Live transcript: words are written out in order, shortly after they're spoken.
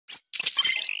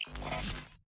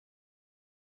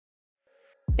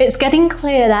It's getting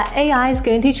clear that AI is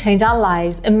going to change our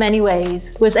lives in many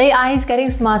ways. With AIs getting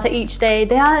smarter each day,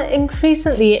 they are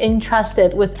increasingly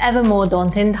entrusted with ever more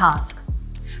daunting tasks.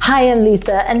 Hi, I'm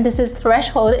Lisa, and this is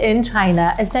Threshold in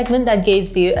China, a segment that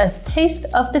gives you a taste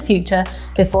of the future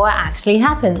before it actually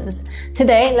happens.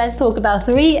 Today, let's talk about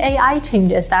 3 AI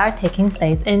changes that are taking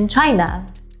place in China.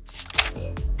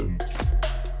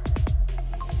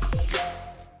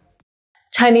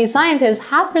 Chinese scientists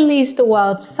have released the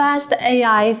world's first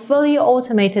AI fully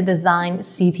automated design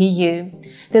CPU.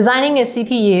 Designing a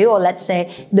CPU, or let's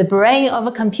say the brain of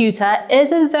a computer,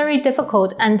 is a very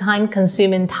difficult and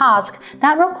time-consuming task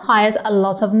that requires a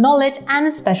lot of knowledge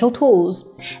and special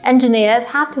tools. Engineers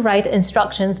have to write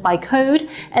instructions by code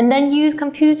and then use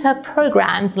computer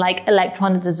programs like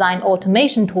electronic design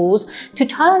automation tools to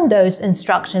turn those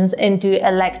instructions into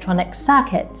electronic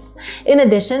circuits. In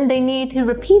addition, they need to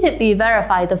repeatedly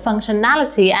verify the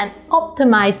functionality and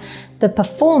optimize the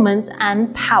performance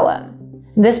and power.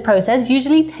 This process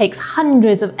usually takes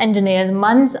hundreds of engineers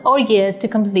months or years to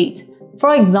complete.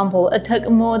 For example, it took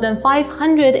more than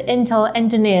 500 Intel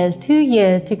engineers 2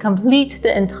 years to complete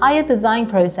the entire design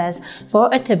process for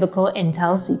a typical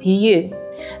Intel CPU.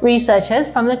 Researchers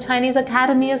from the Chinese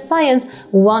Academy of Science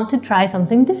want to try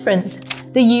something different.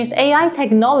 They used AI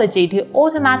technology to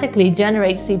automatically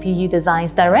generate CPU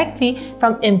designs directly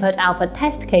from input-output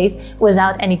test case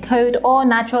without any code or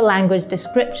natural language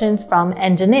descriptions from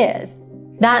engineers.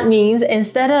 That means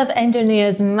instead of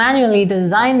engineers manually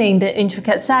designing the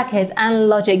intricate circuits and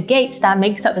logic gates that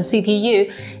makes up the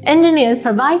CPU, engineers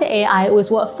provide AI with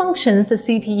what functions the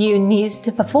CPU needs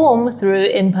to perform through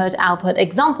input-output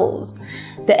examples.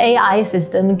 The AI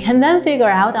system can then figure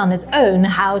out on its own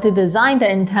how to design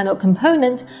the internal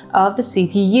components of the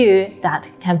CPU that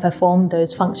can perform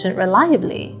those functions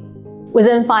reliably.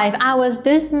 Within 5 hours,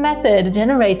 this method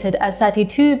generated a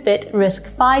 32-bit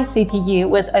RISC-V CPU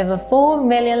with over 4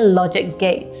 million logic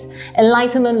gates.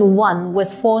 Enlightenment 1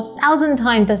 was 4,000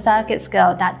 times the circuit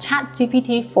scale that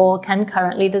ChatGPT-4 can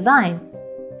currently design.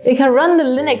 It can run the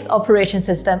Linux operation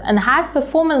system and has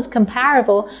performance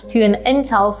comparable to an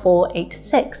Intel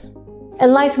 486.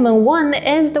 Enlightenment 1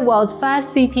 is the world's first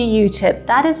CPU chip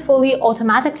that is fully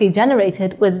automatically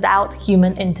generated without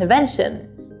human intervention.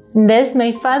 This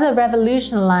may further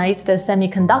revolutionize the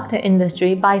semiconductor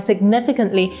industry by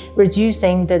significantly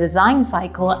reducing the design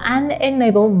cycle and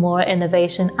enable more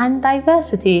innovation and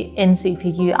diversity in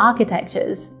CPU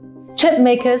architectures. Chip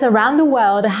makers around the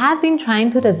world have been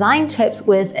trying to design chips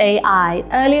with AI.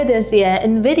 Earlier this year,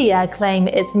 NVIDIA claimed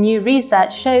its new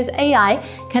research shows AI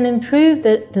can improve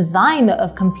the design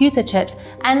of computer chips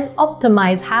and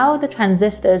optimize how the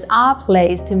transistors are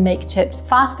placed to make chips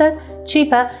faster,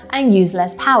 cheaper, and use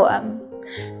less power.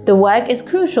 The work is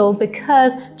crucial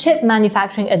because chip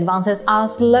manufacturing advances are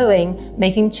slowing,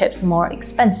 making chips more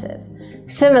expensive.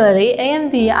 Similarly,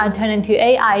 AMD are turning to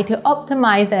AI to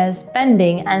optimize their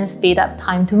spending and speed up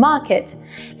time to market.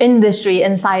 Industry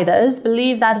insiders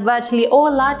believe that virtually all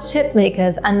large chip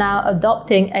makers are now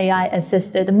adopting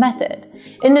AI-assisted method.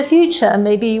 In the future,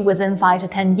 maybe within 5 to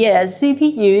 10 years,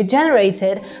 CPU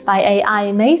generated by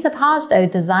AI may surpass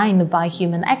those designed by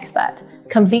human experts,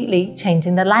 completely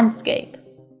changing the landscape.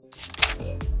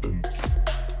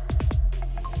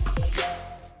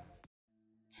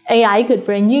 AI could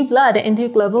bring new blood into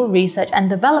global research and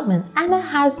development, and it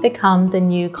has become the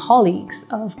new colleagues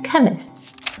of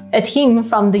chemists. A team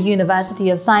from the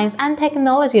University of Science and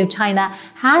Technology of China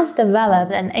has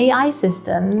developed an AI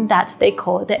system that they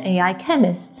call the AI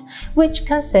Chemists, which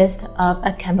consists of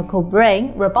a chemical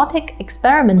brain, robotic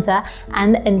experimenter,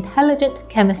 and intelligent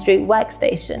chemistry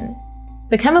workstation.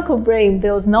 The chemical brain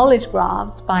builds knowledge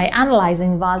graphs by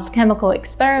analyzing vast chemical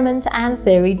experiment and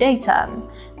theory data.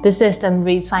 The system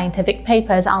reads scientific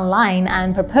papers online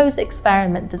and proposes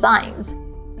experiment designs.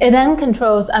 It then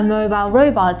controls a mobile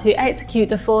robot to execute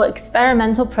the full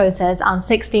experimental process on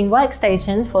 16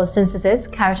 workstations for synthesis,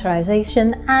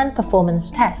 characterization, and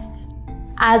performance tests.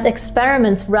 As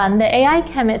experiments run, the AI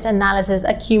chemist analysis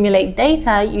accumulate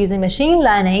data using machine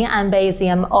learning and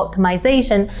Bayesian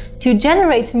optimization to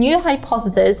generate new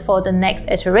hypotheses for the next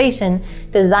iteration,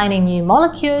 designing new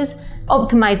molecules,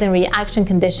 optimizing reaction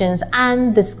conditions,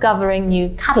 and discovering new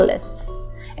catalysts.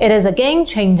 It is a game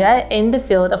changer in the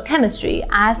field of chemistry,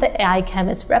 as the AI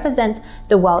Chemist represents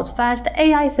the world's first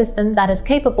AI system that is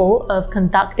capable of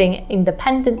conducting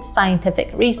independent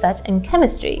scientific research in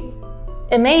chemistry.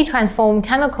 It may transform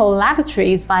chemical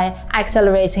laboratories by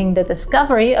accelerating the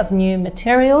discovery of new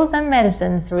materials and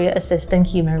medicines through assisting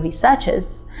human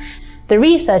researchers. The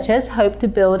researchers hope to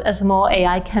build a small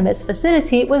AI chemist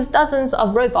facility with dozens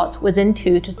of robots within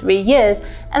 2 to 3 years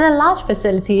and a large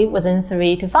facility within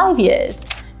 3 to 5 years.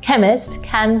 Chemists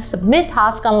can submit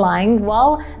tasks online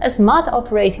while a smart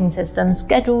operating system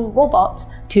schedules robots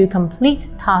to complete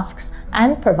tasks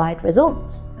and provide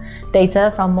results.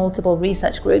 Data from multiple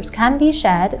research groups can be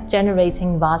shared,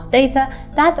 generating vast data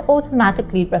that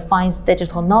automatically refines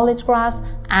digital knowledge graphs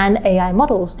and AI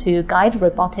models to guide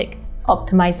robotic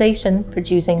optimization,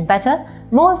 producing better,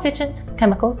 more efficient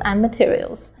chemicals and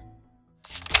materials.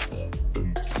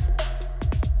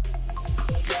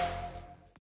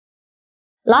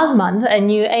 Last month, a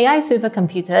new AI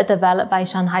supercomputer developed by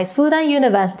Shanghai's Fudan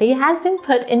University has been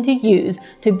put into use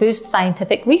to boost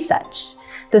scientific research.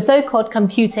 The so-called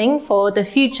Computing for the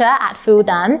Future at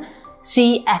Fudan,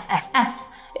 CFFF,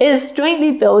 is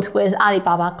jointly built with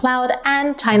Alibaba Cloud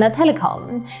and China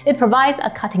Telecom. It provides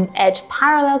a cutting-edge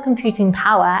parallel computing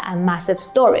power and massive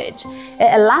storage.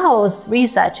 It allows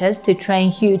researchers to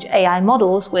train huge AI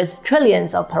models with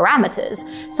trillions of parameters,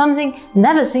 something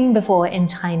never seen before in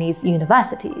Chinese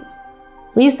universities.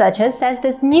 Researchers say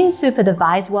this new super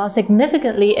device will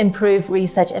significantly improve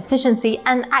research efficiency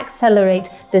and accelerate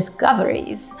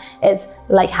discoveries. It's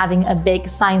like having a big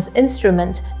science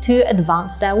instrument to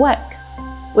advance their work.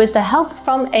 With the help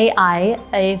from AI,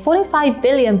 a 45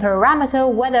 billion parameter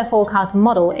weather forecast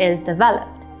model is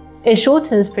developed. It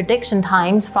shortens prediction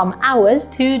times from hours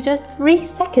to just 3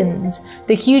 seconds.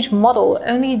 The huge model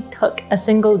only took a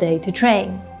single day to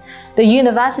train. The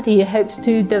university hopes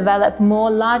to develop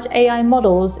more large AI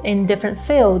models in different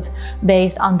fields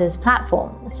based on this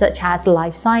platform, such as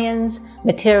life science,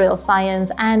 material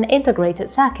science, and integrated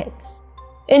circuits.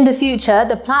 In the future,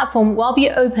 the platform will be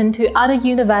open to other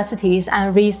universities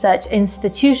and research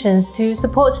institutions to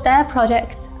support their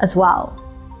projects as well.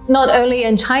 Not only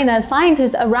in China,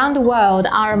 scientists around the world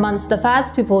are amongst the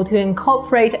first people to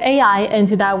incorporate AI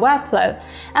into their workflow,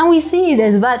 and we see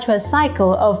this virtuous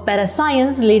cycle of better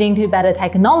science leading to better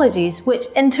technologies, which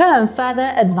in turn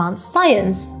further advance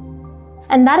science.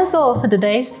 And that is all for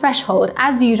today's Threshold.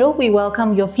 As usual, we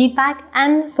welcome your feedback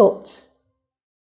and thoughts.